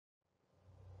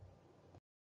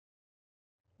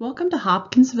Welcome to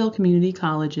Hopkinsville Community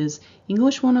College's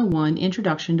English 101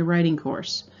 Introduction to Writing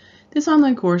course. This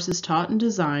online course is taught and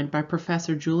designed by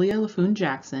Professor Julia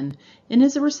Laffoon-Jackson and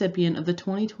is a recipient of the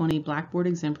 2020 Blackboard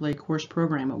Exemplary Course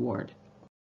Program Award.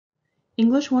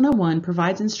 English 101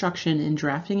 provides instruction in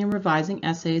drafting and revising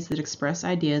essays that express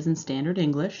ideas in standard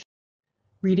English,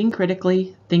 reading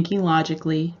critically, thinking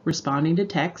logically, responding to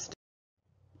text,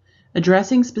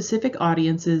 addressing specific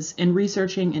audiences, and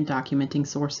researching and documenting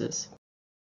sources.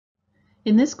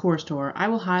 In this course tour, I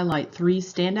will highlight 3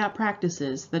 standout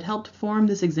practices that helped form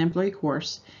this exemplary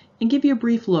course and give you a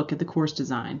brief look at the course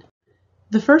design.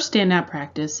 The first standout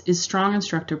practice is strong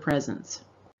instructor presence.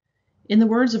 In the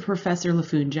words of Professor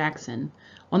Laffoon-Jackson,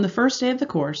 on the first day of the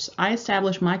course, I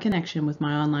establish my connection with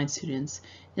my online students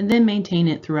and then maintain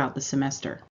it throughout the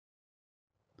semester.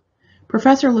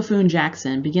 Professor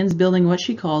Laffoon-Jackson begins building what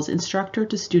she calls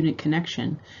instructor-to-student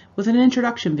connection with an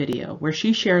introduction video where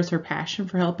she shares her passion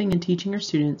for helping and teaching her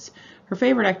students, her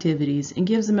favorite activities, and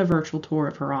gives them a virtual tour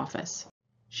of her office.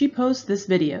 She posts this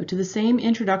video to the same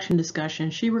introduction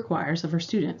discussion she requires of her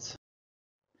students.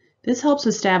 This helps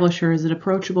establish her as an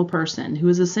approachable person who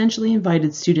has essentially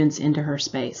invited students into her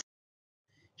space.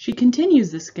 She continues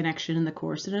this connection in the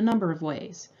course in a number of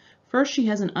ways. First, she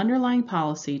has an underlying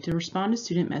policy to respond to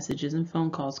student messages and phone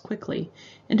calls quickly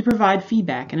and to provide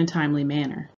feedback in a timely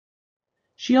manner.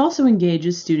 She also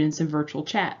engages students in virtual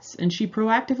chats, and she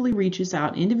proactively reaches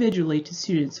out individually to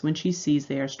students when she sees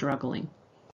they are struggling.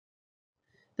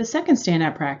 The second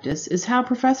standout practice is how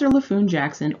Professor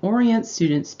Laffoon-Jackson orients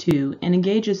students to and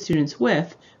engages students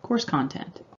with course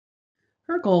content.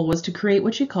 Her goal was to create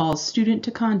what she calls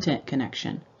student-to-content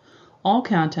connection. All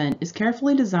content is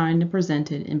carefully designed and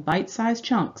presented in bite-sized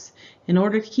chunks in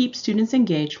order to keep students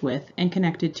engaged with and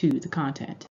connected to the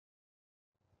content.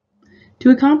 To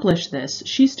accomplish this,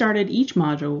 she started each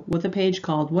module with a page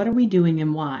called "What Are We Doing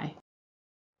and Why?"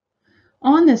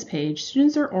 On this page,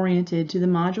 students are oriented to the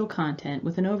module content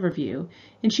with an overview,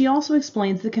 and she also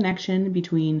explains the connection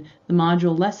between the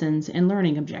module lessons and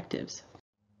learning objectives.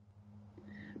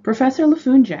 Professor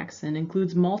Laffoon-Jackson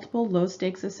includes multiple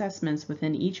low-stakes assessments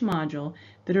within each module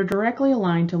that are directly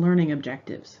aligned to learning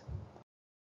objectives.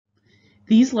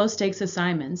 These low-stakes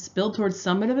assignments build towards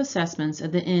summative assessments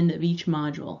at the end of each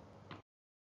module.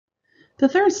 The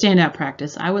third standout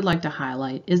practice I would like to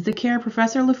highlight is the care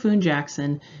Professor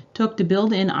Laffoon-Jackson took to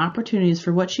build in opportunities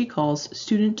for what she calls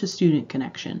student-to-student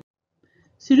connection.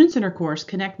 Students in her course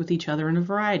connect with each other in a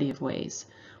variety of ways.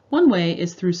 One way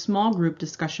is through small group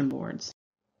discussion boards.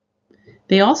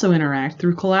 They also interact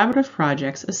through collaborative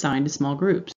projects assigned to small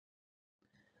groups.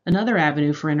 Another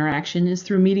avenue for interaction is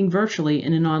through meeting virtually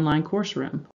in an online course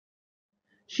room.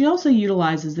 She also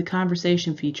utilizes the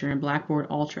conversation feature in Blackboard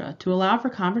Ultra to allow for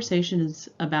conversations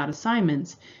about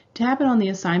assignments to happen on the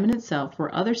assignment itself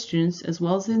where other students as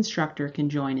well as the instructor can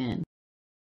join in.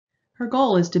 Her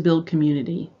goal is to build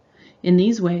community. In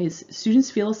these ways,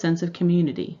 students feel a sense of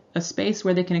community, a space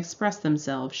where they can express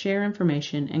themselves, share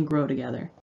information, and grow together.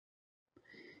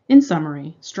 In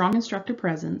summary, strong instructor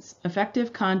presence,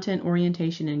 effective content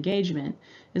orientation and engagement,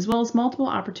 as well as multiple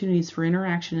opportunities for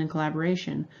interaction and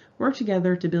collaboration, work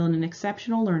together to build an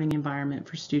exceptional learning environment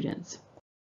for students.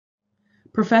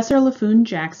 Professor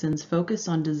Laffoon-Jackson's focus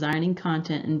on designing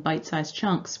content in bite-sized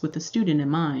chunks with the student in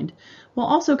mind, while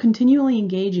also continually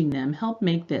engaging them, helped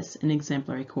make this an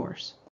exemplary course.